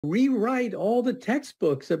rewrite all the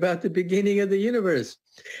textbooks about the beginning of the universe.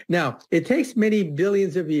 Now, it takes many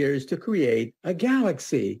billions of years to create a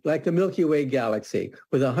galaxy like the Milky Way galaxy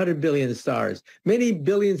with 100 billion stars, many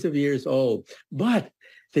billions of years old. But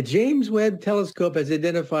the James Webb Telescope has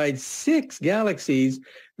identified 6 galaxies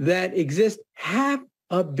that exist half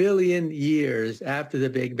a billion years after the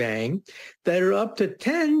Big Bang that are up to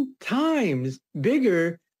 10 times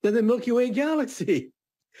bigger than the Milky Way galaxy.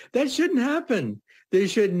 That shouldn't happen. There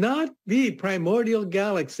should not be primordial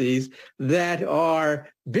galaxies that are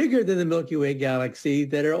bigger than the Milky Way galaxy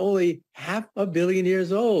that are only half a billion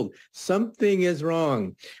years old. Something is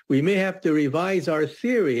wrong. We may have to revise our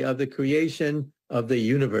theory of the creation of the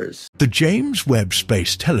universe. The James Webb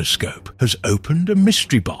Space Telescope has opened a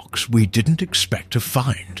mystery box we didn't expect to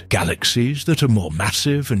find. Galaxies that are more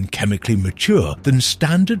massive and chemically mature than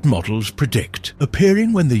standard models predict,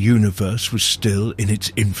 appearing when the universe was still in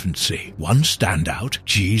its infancy. One standout,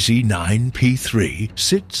 GZ9P3,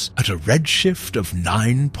 sits at a redshift of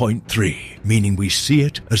 9.3, meaning we see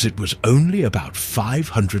it as it was only about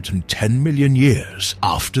 510 million years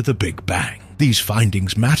after the Big Bang. These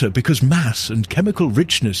findings matter because mass and chemical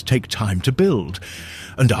richness take time to build,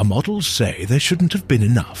 and our models say there shouldn't have been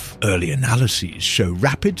enough. Early analyses show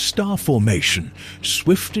rapid star formation,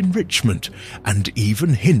 swift enrichment, and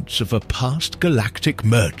even hints of a past galactic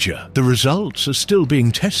merger. The results are still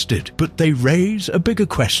being tested, but they raise a bigger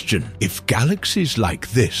question. If galaxies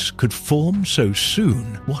like this could form so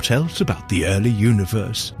soon, what else about the early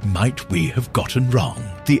universe might we have gotten wrong?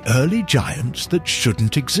 The early giants that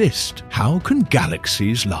shouldn't exist. How can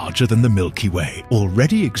galaxies larger than the Milky Way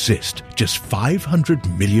already exist just 500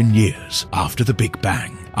 million years after the Big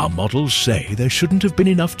Bang? Our models say there shouldn't have been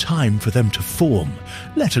enough time for them to form,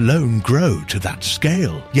 let alone grow to that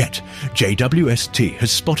scale. Yet, JWST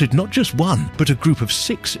has spotted not just one, but a group of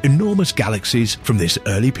 6 enormous galaxies from this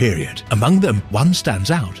early period. Among them, one stands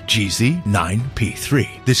out,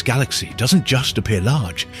 GZ9P3. This galaxy doesn't just appear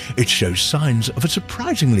large, it shows signs of a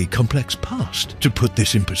surprisingly complex past. To put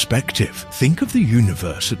this in perspective, think of the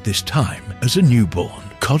universe at this time as a newborn.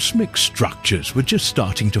 Cosmic structures were just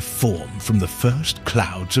starting to form from the first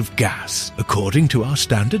clouds of gas. According to our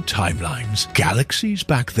standard timelines, galaxies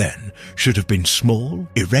back then should have been small,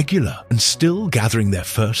 irregular, and still gathering their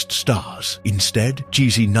first stars. Instead,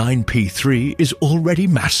 GZ9P3 is already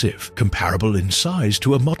massive, comparable in size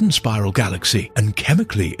to a modern spiral galaxy, and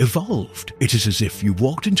chemically evolved. It is as if you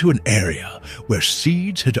walked into an area where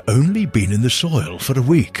seeds had only been in the soil for a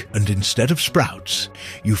week, and instead of sprouts,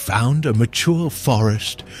 you found a mature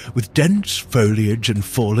forest with dense foliage and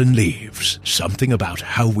fallen leaves. Something about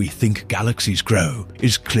how we think galaxies grow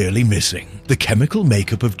is clearly missing. The chemical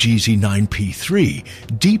makeup of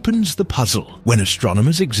GZ9P3 deepens the puzzle. When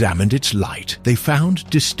astronomers examined its light, they found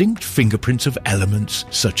distinct fingerprints of elements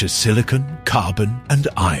such as silicon, carbon, and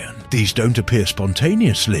iron. These don't appear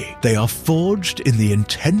spontaneously. They are forged in the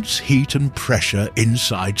intense heat and pressure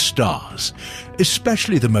inside stars,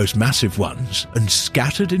 especially the most massive ones, and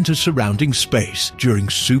scattered into surrounding space during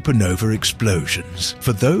supernova explosions.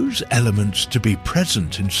 For those elements to be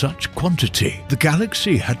present in such quantity, the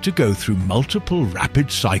galaxy had to go through multiple rapid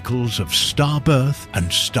cycles of star birth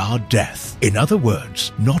and star death. In other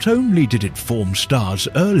words, not only did it form stars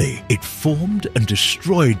early, it formed and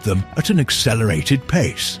destroyed them at an accelerated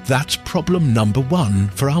pace. That's problem number 1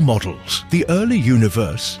 for our models. The early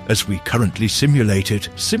universe, as we currently simulate it,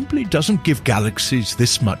 simply doesn't give galaxies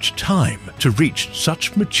this much time to reach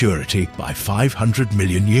such maturity by 500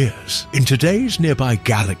 million years. In today's nearby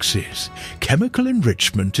galaxies, chemical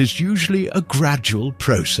enrichment is usually a gradual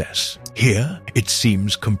process. Here, it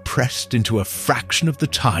seems compressed into a fraction of the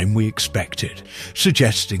time we expected,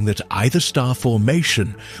 suggesting that either star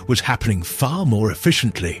formation was happening far more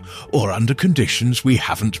efficiently or under conditions we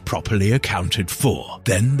haven't properly accounted for.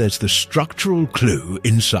 Then there's the structural clue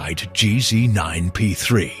inside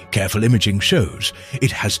GZ9P3. Careful imaging shows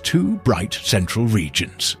it has 2 bright central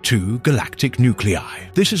regions, 2 galactic nuclei.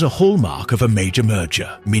 This is a hallmark of a major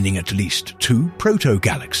merger, meaning at least 2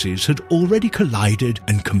 proto-galaxies had already collided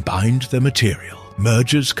and combined their material.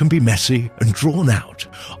 Mergers can be messy and drawn out,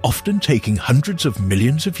 often taking hundreds of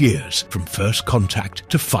millions of years from first contact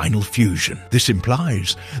to final fusion. This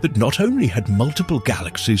implies that not only had multiple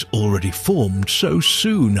galaxies already formed so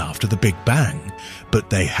soon after the Big Bang, but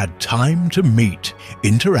they had time to meet,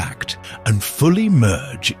 interact, and fully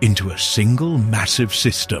merge into a single massive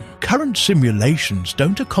system. Current simulations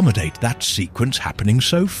don't accommodate that sequence happening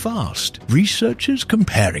so fast. Researchers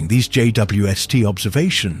comparing these JWST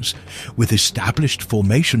observations with established published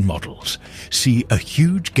formation models see a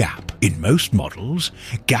huge gap. In most models,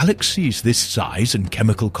 galaxies this size and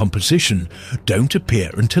chemical composition don't appear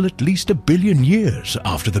until at least 1 billion years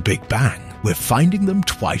after the Big Bang. We're finding them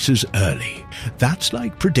twice as early. That's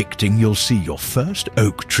like predicting you'll see your first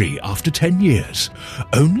oak tree after 10 years,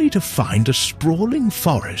 only to find a sprawling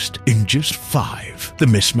forest in just 5. The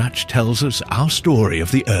mismatch tells us our story of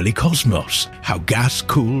the early cosmos, how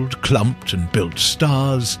gas-cooled, clumped and built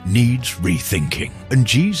stars needs rethinking. And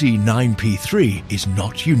GZ9P3 is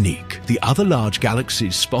not unique. The other large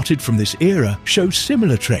galaxies spotted from this era show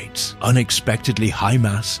similar traits: unexpectedly high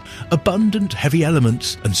mass, abundant heavy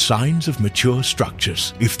elements, and signs of mature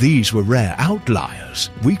structures. If these were rare outliers,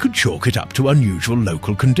 we could chalk it up to unusual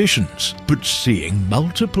local conditions. But seeing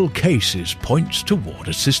multiple cases points toward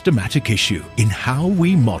a systematic issue in how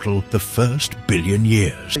we model the first billion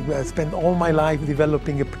years. I spent all my life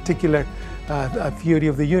developing a particular theory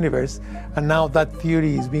of the universe, and now that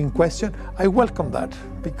theory is being questioned. I welcome that,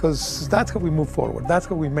 because that's how we move forward. That's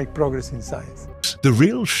how we make progress in science. The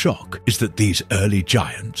real shock is that these early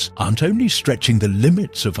giants aren't only stretching the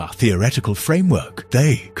limits of our theoretical framework,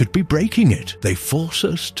 they could be breaking it. They force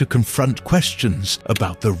us to confront questions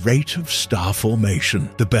about the rate of star formation,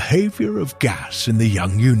 the behavior of gas in the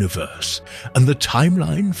young universe, and the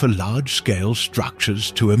timeline for large-scale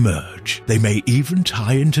structures to emerge. They may even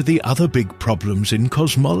tie into the other big problems in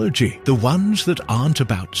cosmology, the ones that aren't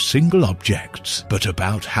about single objects, but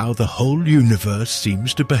about how the whole universe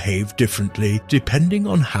seems to behave differently depending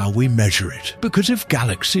on how we measure it. Because if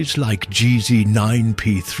galaxies like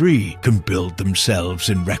GZ9P3 can build themselves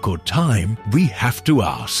in record time, we have to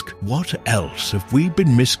ask, what else have we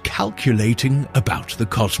been miscalculating about the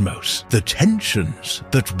cosmos? The tensions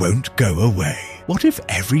that won't go away. What if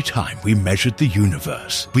every time we measured the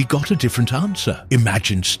universe, we got a different answer?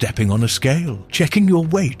 Imagine stepping on a scale, checking your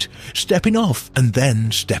weight, stepping off, and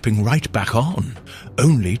then stepping right back on,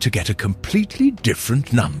 only to get a completely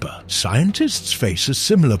different number. Scientists face a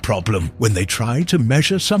similar problem when they try to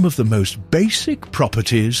measure some of the most basic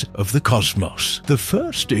properties of the cosmos. The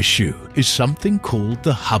first issue is something called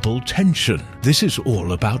the Hubble tension. This is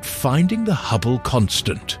all about finding the Hubble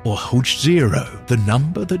constant, or H0, the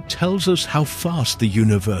number that tells us how fast the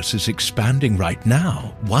universe is expanding right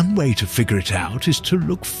now. One way to figure it out is to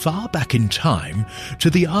look far back in time to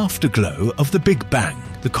the afterglow of the Big Bang,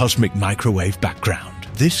 the cosmic microwave background.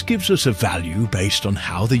 This gives us a value based on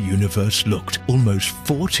how the universe looked almost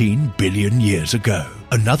 14 billion years ago.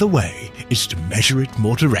 Another way is to measure it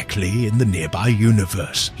more directly in the nearby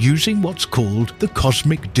universe, using what's called the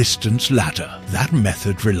cosmic distance ladder. That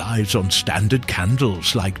method relies on standard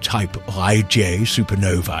candles like type IJ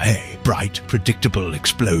supernova A, bright, predictable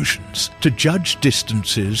explosions, to judge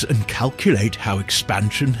distances and calculate how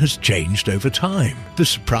expansion has changed over time. The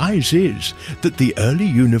surprise is that the early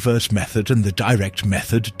universe method and the direct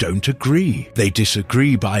method don't agree. They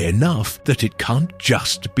disagree by enough that it can't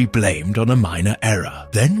just be blamed on a minor error.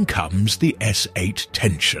 Then comes the S8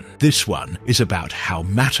 tension. This one is about how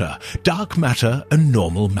matter, dark matter and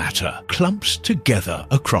normal matter clumps together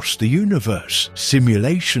across the universe.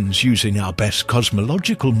 Simulations using our best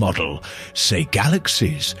cosmological model say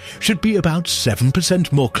galaxies should be about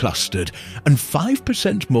 7% more clustered and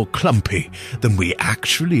 5% more clumpy than we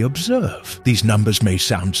actually observe. These numbers may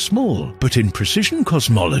sound small, but in precision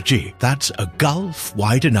cosmology, that's a gulf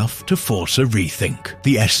wide enough to force a rethink.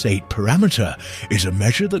 The S8 parameter is a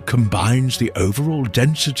measure that combines the overall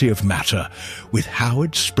density of matter with how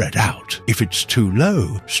it's spread out. If it's too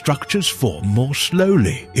low, structures form more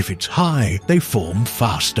slowly. If it's high, they form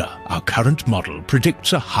faster. Our current model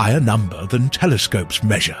predicts a higher number than telescopes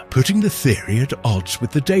measure, putting the theory at odds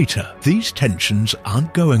with the data. These tensions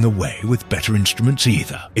aren't going away with better instruments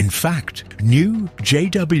either. In fact, new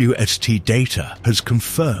JWST data has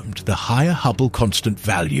confirmed the higher Hubble constant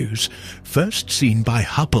values first seen by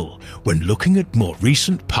Hubble when looking at more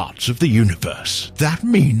recent parts of the universe. That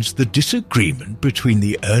means the disagreement between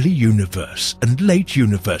the early universe and late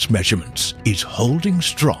universe measurements is holding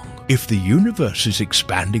strong. If the universe is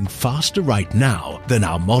expanding faster right now than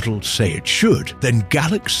our models say it should, then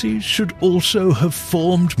galaxies should also have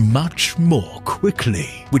formed much more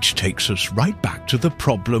quickly, which takes us right back to the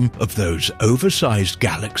problem of those oversized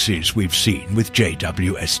galaxies we've seen with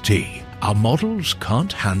JWST. Our models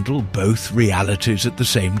can't handle both realities at the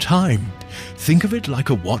same time. Think of it like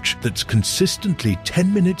a watch that's consistently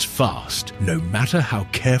 10 minutes fast, no matter how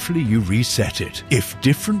carefully you reset it. If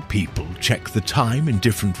different people check the time in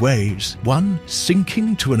different ways, one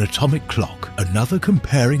syncing to an atomic clock, another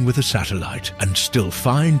comparing with a satellite, and still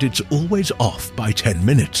find it's always off by 10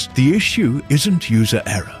 minutes, the issue isn't user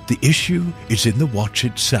error. The issue is in the watch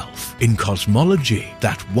itself. In cosmology,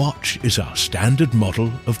 that watch is our standard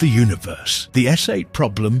model of the universe. The S8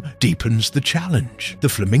 problem deepens the challenge. The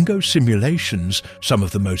Flamingo simulations, some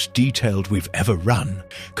of the most detailed we've ever run,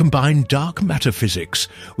 combine dark matter physics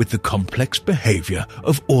with the complex behavior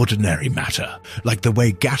of ordinary matter, like the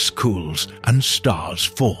way gas cools and stars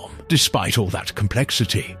form. Despite all that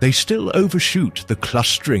complexity, they still overshoot the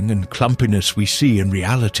clustering and clumpiness we see in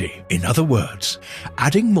reality. In other words,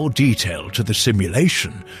 adding more detail to the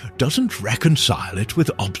simulation doesn't reconcile it with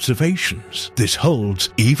observations. This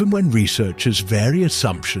holds even when researchers vary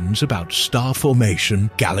assumptions about star formation,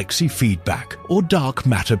 galaxy feedback, or dark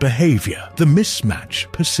matter behavior. The mismatch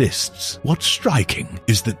persists. What's striking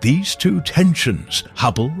is that these two tensions,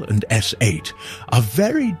 Hubble and S8, are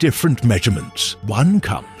very different measurements. One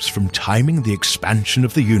comes from timing the expansion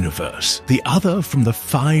of the universe, the other from the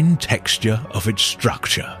fine texture of its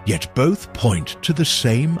structure. Yet both point to the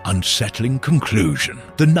same unsettling conclusion.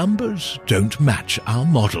 The numbers don't match our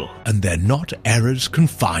model, and they're not errors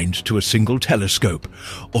confined to a single telescope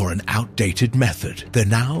or an outdated method. They're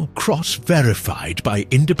now cross-verified by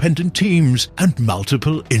independent teams and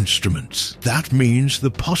multiple instruments. That means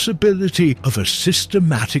the possibility of a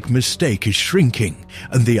systematic mistake is shrinking,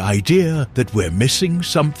 and the idea that we're missing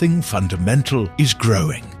something fundamental is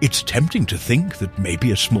growing. It's tempting to think that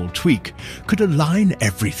maybe a small tweak could align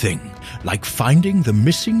everything, like finding the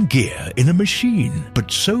missing gear in a machine.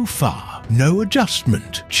 But so far, no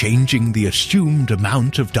adjustment, changing the assumed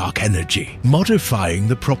amount of dark energy, modifying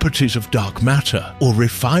the properties of dark matter, or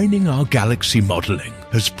refining our galaxy modeling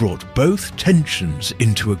has brought both tensions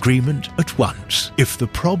into agreement at once. If the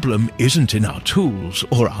problem isn't in our tools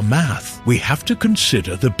or our math, we have to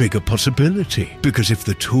consider the bigger possibility, because if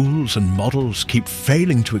the tools and models keep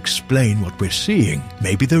failing to explain what we're seeing,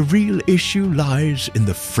 maybe the real issue lies in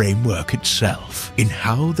the framework itself, in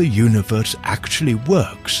how the universe actually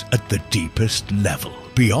works at the deepest level.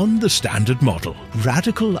 Beyond the standard model,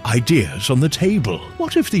 radical ideas on the table.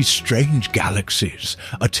 What if these strange galaxies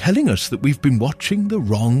are telling us that we've been watching the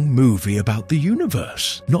wrong movie about the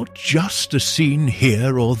universe? Not just a scene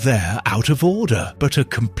here or there out of order, but a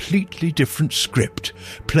completely different script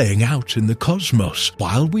playing out in the cosmos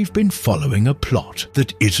while we've been following a plot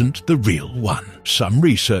that isn't the real one. Some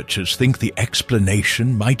researchers think the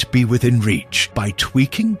explanation might be within reach by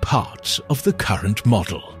tweaking parts of the current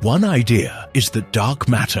model. One idea is that dark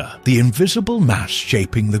matter, the invisible mass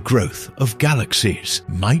shaping the growth of galaxies,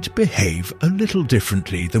 might behave a little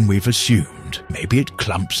differently than we've assumed. Maybe it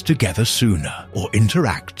clumps together sooner or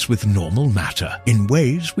interacts with normal matter in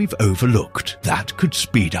ways we've overlooked. That could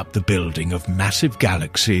speed up the building of massive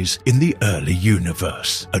galaxies in the early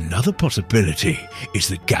universe. Another possibility is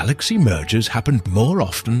that galaxy mergers happened more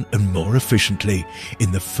often and more efficiently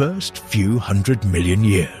in the first few 100 million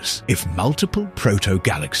years. If multiple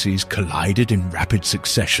proto-galaxies collided in rapid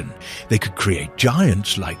succession, they could create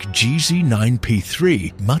giants like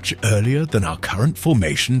GZ9P3 much earlier than our current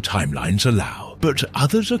formation timelines allow. But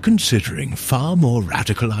others are considering far more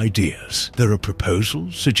radical ideas. There are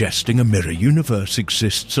proposals suggesting a mirror universe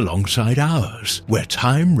exists alongside ours, where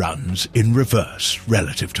time runs in reverse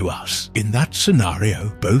relative to us. In that scenario,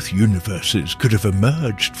 both universes could have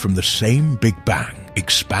emerged from the same Big Bang,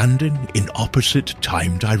 expanding in opposite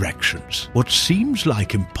time directions. What seems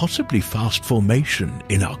like impossibly fast formation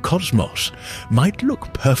in our cosmos might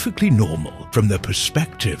look perfectly normal from the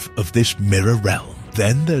perspective of this mirror realm.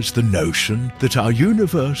 Then there's the notion that our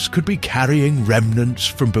universe could be carrying remnants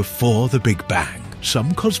from before the Big Bang.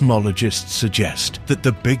 Some cosmologists suggest that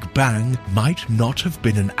the Big Bang might not have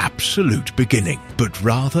been an absolute beginning, but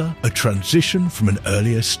rather a transition from an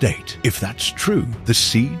earlier state. If that's true, the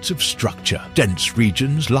seeds of structure, dense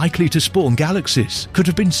regions likely to spawn galaxies, could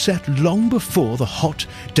have been set long before the hot,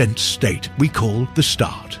 dense state we call the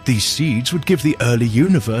start. These seeds would give the early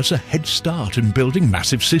universe a head start in building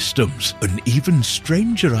massive systems. An even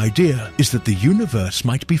stranger idea is that the universe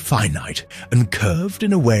might be finite and curved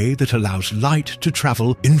in a way that allows light to to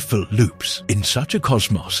travel in full loops. In such a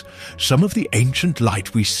cosmos, some of the ancient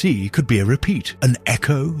light we see could be a repeat, an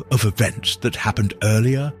echo of events that happened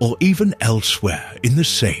earlier or even elsewhere in the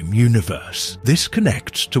same universe. This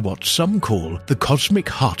connects to what some call the cosmic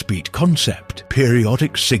heartbeat concept,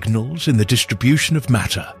 periodic signals in the distribution of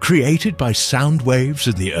matter created by sound waves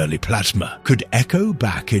in the early plasma could echo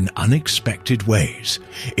back in unexpected ways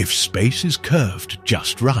if space is curved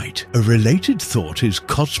just right. A related thought is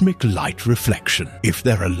cosmic light reflection. If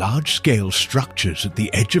there are large-scale structures at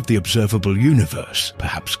the edge of the observable universe,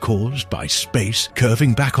 perhaps caused by space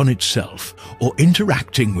curving back on itself or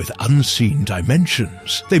interacting with unseen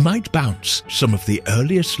dimensions, they might bounce some of the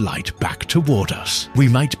earliest light back toward us. We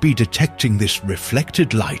might be detecting this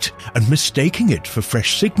reflected light and mistaking it for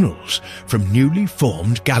fresh signals from newly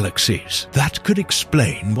formed galaxies. That could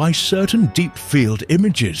explain why certain deep field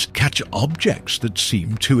images catch objects that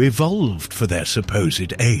seem too evolved for their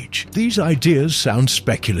supposed age. These ideas sound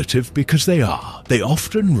speculative because they are. They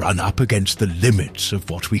often run up against the limits of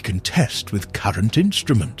what we can test with current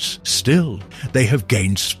instruments. Still, they have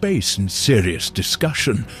gained space in serious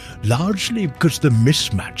discussion, largely because the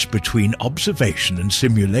mismatch between observation and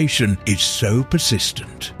simulation is so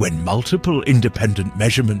persistent. When multiple independent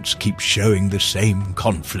measurements keep showing the same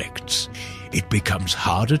conflicts, it becomes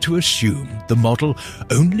harder to assume the model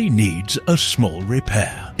only needs a small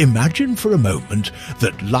repair. Imagine for a moment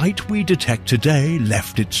that light we detect today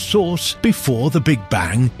left its source before the Big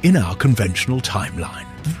Bang in our conventional timeline.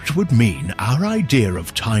 That would mean our idea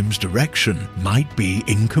of time's direction might be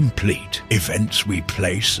incomplete. Events we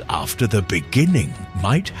place after the beginning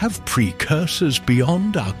might have precursors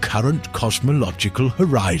beyond our current cosmological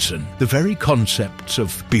horizon. The very concepts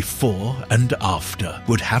of before and after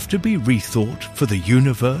would have to be rethought for the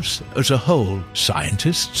universe as a whole.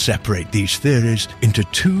 Scientists separate these theories into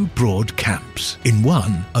two broad camps. In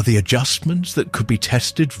one are the adjustments that could be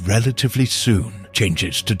tested relatively soon,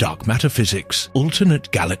 changes to dark matter physics,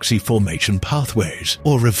 alternate galaxy formation pathways,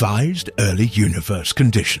 or revised early universe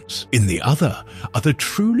conditions. In the other are the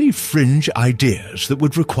truly fringe ideas that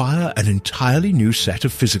would require an entirely new set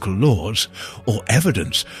of physical laws or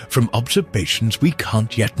evidence from observations we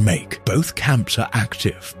can't yet make. Both camps are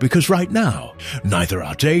active because right now, neither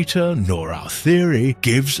our data nor our theory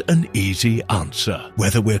gives an easy answer.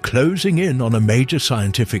 Whether we're closing in on a major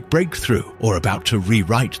scientific breakthrough or about to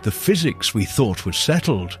rewrite the physics we thought was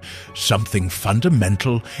settled, something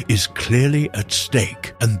fundamental is clearly at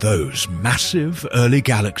stake, and those massive early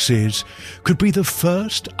galaxies could be the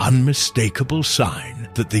first unmistakable sign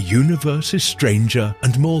that the universe is stranger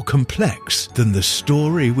and more complex than the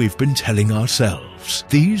story we've been telling ourselves.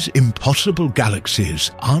 These impossible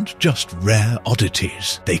galaxies aren't just rare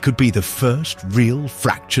oddities. They could be the first real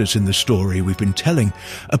fractures in the story we've been telling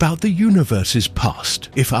about the universe's past.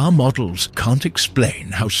 If our models can't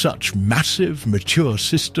explain how such massive, mature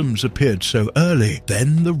systems appeared so early,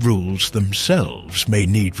 then the rules themselves may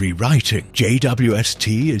need rewriting.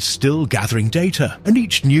 JWST is still gathering data, and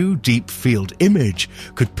each new deep field image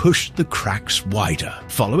could push the cracks wider.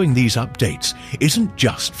 Following these updates isn't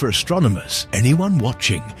just for astronomers. Anyone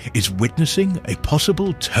watching is witnessing a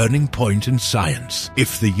possible turning point in science.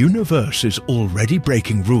 If the universe is already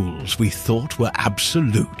breaking rules we thought were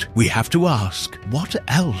absolute, we have to ask, what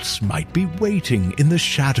else might be waiting in the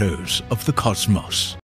shadows of the cosmos?